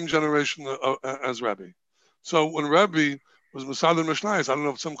in the same generation as Rebbe. So when Rebbe was Masad the Mishnayos, I don't know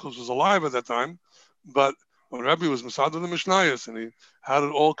if Sumchas was alive at that time, but when Rebbe was Masad the Mishnayos and he had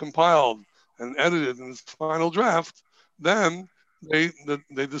it all compiled and edited in his final draft, then they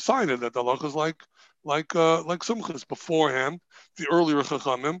decided that the halacha is like Sumchas. Beforehand, the earlier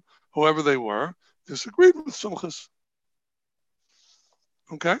Chachamim, whoever they were, disagreed with Sumchas.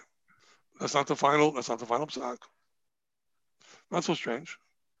 Okay, that's not the final psak. Not so strange.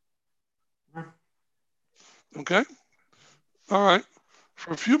 Okay? All right.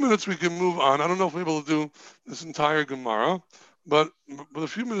 For a few minutes, we can move on. I don't know if we're able to do this entire Gemara, but a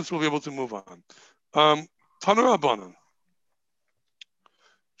few minutes, we'll be able to move on. Tanur Abanan.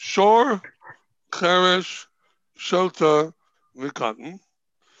 Shor, Cheresh, Shota, Vikatan,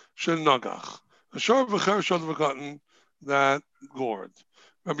 Shenagach. A Shor, Cheresh, Shota, Vikatan, that gourd.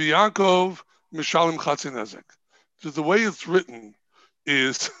 Rabbi Yaakov, Mishalim Chatzinezek. Just the way it's written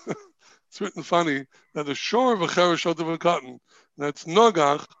is, it's written funny, that the shore of a cheresh of a cotton, that's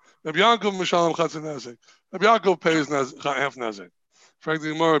nogach, Rabbi Yaakov Mishalim Chatzinezek. Rabbi Yaakov pays half nezek.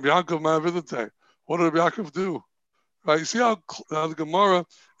 Frankly, Gemara, Rabbi Yaakov Ma'avidate. What did Rabbi Yaakov do? Right? You see how the Gemara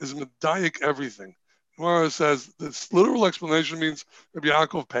is medayik everything. Gemara says this literal explanation means Rabbi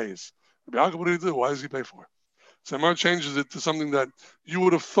Yaakov pays. Rabbi Yaakov, what did he do? Why does he pay for it? So Gemara changes it to something that you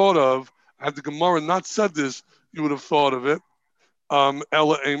would have thought of had the Gemara not said this. You would have thought of it. Ella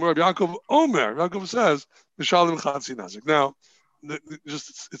Eimer, Yaakov Omer. Yaakov says, Mishalim Chatzi Nazik. Now,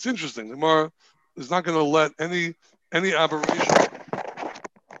 it's interesting. The Gemara is not going to let any aberration,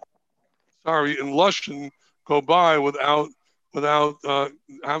 in Lashon go by without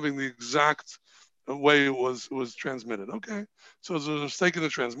having the exact way it was transmitted. Okay, so there's a mistake in the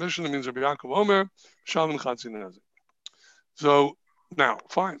transmission. It means Rabbi Yaakov Omer Shalom Chatzi Nezik. So now,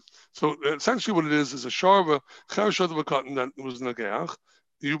 fine. So essentially, what it is a sharva chereshot of a cotton that was nageach.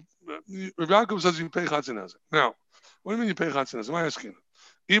 Rabbi Yaakov says you pay Chatzi Nezik. Now, what do you mean you pay Chatzi Nezik? I'm asking.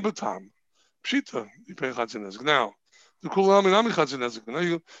 Ibatam pshita you pay Chatzi Nezik. Now, the kulam and ami Chatzi Nezik.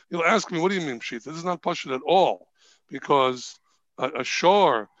 Now you'll ask me, what do you mean pshita? This is not pashut at all, because a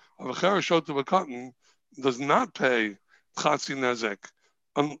shor of a chereshot of a cotton does not pay Chatzi Nezek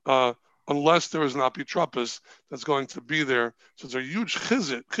unless there is an apitropis that's going to be there. So it's a huge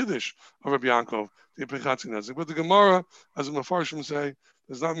chiddush of Rabbi Yaakov, the pay Chatzi Nezek. But the Gemara, as the Mefarshim say,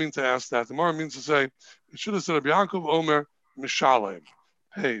 does not mean to ask that. The Gemara means to say, it should have said Rabbi Yaakov Omer Mishalem,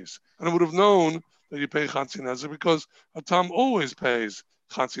 pays. And I would have known that you pay Chatzi Nezek because a tam always pays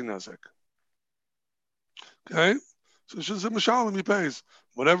Chatzi Nezek. Okay? So it should have said Mishalem, he pays.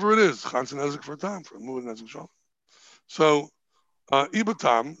 Whatever it is, Chatzi Nezek for a tam, for a Muad Nezek Shalom. So,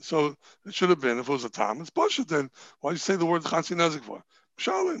 Ibatam, so it should have been, if it was a tam, it's bullshit then. Why do you say the word Chatzi Nezek for?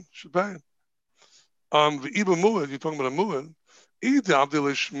 Mishalem, should pay. The Iba Muad, you're talking about a Muad, Ida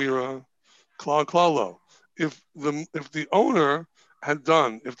Abdilish Shmira, Klalo. If the owner had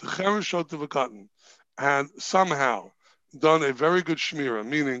done, if the Chereshot of a cotton had somehow done a very good shmira,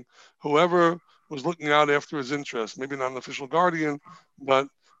 meaning whoever was looking out after his interest, maybe not an official guardian, but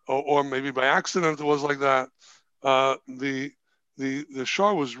or maybe by accident it was like that. The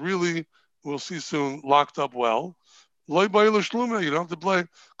shar was really, we'll see soon, locked up well. You don't have to play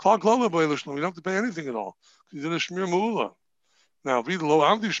you don't have to pay anything at all. You did a shmir mu'ula. Now, if lo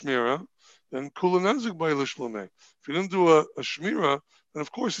avdi shmira, then kula nezik b'ayla shlume. If you didn't do a shmira, then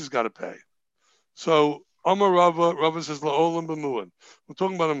of course he's got to pay. So Amar Rava says la'olam b'muad. We're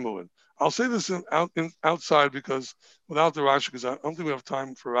talking about a muad. I'll say this outside because without the Rashi, because I don't think we have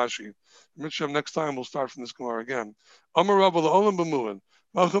time for Rashi. Mitzvah, next time we'll start from this Gemara again. Amar Rava la'olam b'muad.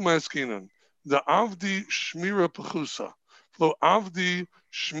 Malchum ha'eskinan. The avdi shmira pechusa. Lo avdi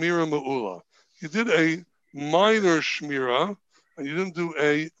shmira ma'ula. You did a minor shmira, and you didn't do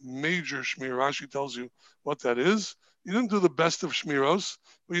a major shmira. Rashi tells you what that is. You didn't do the best of shmiros,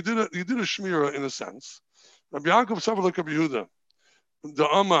 but you did a shmira in a sense. Rabbi Yaakov suffered like Rabbi Yehuda. The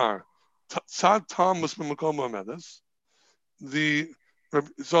Amar tzad tam must be makom ha'medes.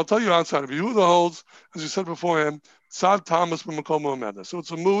 So I'll tell you outside. Rabbi Yehuda holds, as you said beforehand, tzad tam must be makom ha'medes. So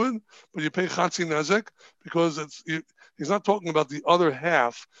it's a muad, but you pay chatzi nezek because he's not talking about the other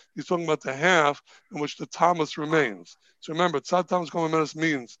half. He's talking about the half in which the tamas remains. So remember, tzad tamas komemedes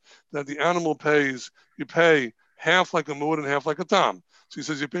means that the animal you pay half like a muad and half like a tam. So he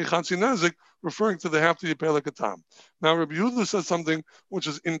says you pay chatzi nezek, referring to the half that you pay like a tam. Now Rabbi Yehuda says something which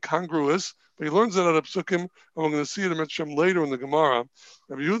is incongruous, but he learns that at Psukim, and we're going to see it in Mitzvah later in the Gemara.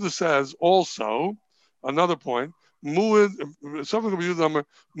 Rabbi Yehuda says also, another point, muad, something Rabbi Yehuda,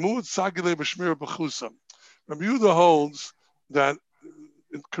 muad sagile b'shmira b'chusa. Rabbi Yehuda holds that,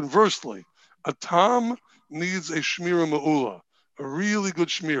 conversely, a tam needs a shmira ma'ula, a really good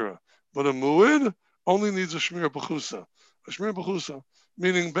shmira, but a mu'id only needs a shmira b'chusa. A shmira b'chusa,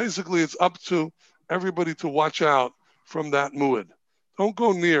 meaning basically it's up to everybody to watch out from that mu'id. Don't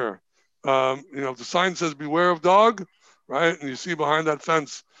go near. If the sign says beware of dog, right, and you see behind that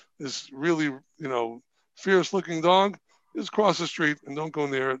fence this really, fierce-looking dog, just cross the street and don't go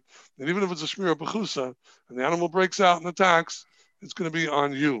near it. And even if it's a shmira b'chusa and the animal breaks out and attacks, it's going to be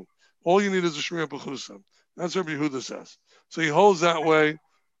on you. All you need is a shmira b'chusa. That's what Rabbi Yehuda says. So he holds that way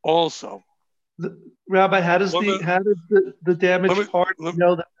also. Rabbi, how does the damaged part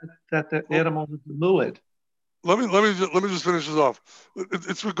know that the animal is the muad? Let me just finish this off.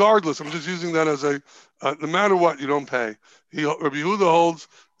 It's regardless. I'm just using that as no matter what, you don't pay. Rabbi Yehuda holds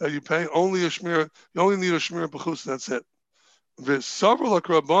that you pay only a shmira. You only need a shmira b'chus. That's it. V'savar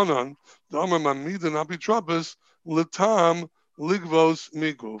l'krabanan d'amar mamida napitrapis l'tam ligvos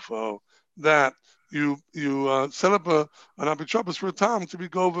migufo. That you set up an apitrapis for a tam to be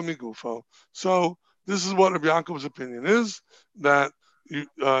gova migufo. So this is what Rabbi Yaakov's opinion is, that he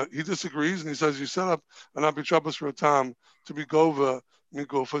disagrees, and he says you set up an apitrapis for a tam to be gova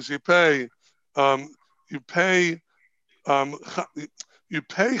migufo. So you pay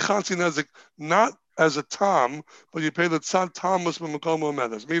chatzi nezik not as a tam, but you pay the tzad tamus b'makom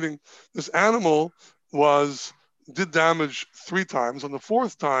ha'medes, meaning this animal did damage 3 times. On the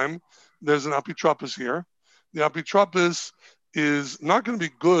 4th time, there's an apitropis here. The apitropis is not going to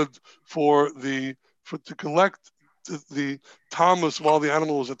be good to collect the tamus while the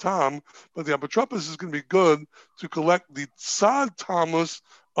animal was a tam, but the apitropis is going to be good to collect the tzad tamus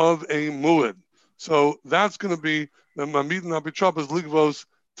of a muad. So that's going to be the mamid and apitropis ligvos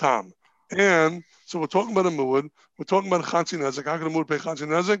tam. And so we're talking about a muad. We're talking about a chatzin nezek. How can a muad pay chatzin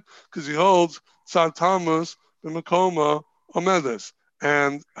nezek? Because he holds tzad tamas b'makoma omedes.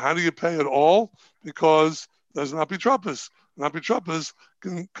 And how do you pay it all? Because there's an apitropis. An apitropis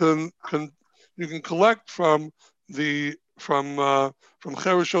can you can collect from chereshot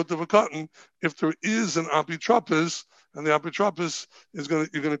of a cotton if there is an apitropis, and the apitropis is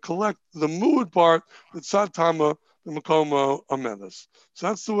you're gonna collect the muad part, the tzad tama the makoma omedes. So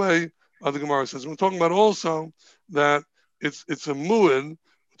that's the way the Gemara says. We're talking about also that it's a mu'in.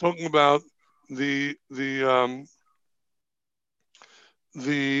 We're talking about the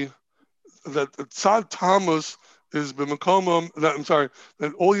that tzad tamus is b'makomam. That I'm sorry.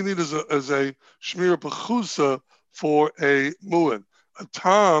 That all you need is a shmir pechusa for a mu'in. A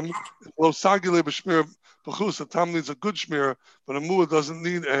tam lo sagile b'shmir pechusa. Tam needs a good shmir, but a mu'in doesn't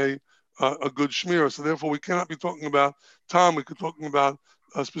need a good shmir. So therefore, we cannot be talking about tam. We could be talking about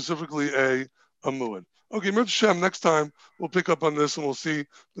specifically a mu'in. Okay, Mirz Shem, next time we'll pick up on this and we'll see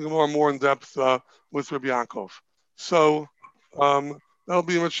the Gemara more in depth with Rabbi Yaakov. So that'll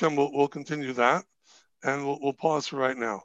be Mirz Shem. We'll continue that, and we'll pause for right now.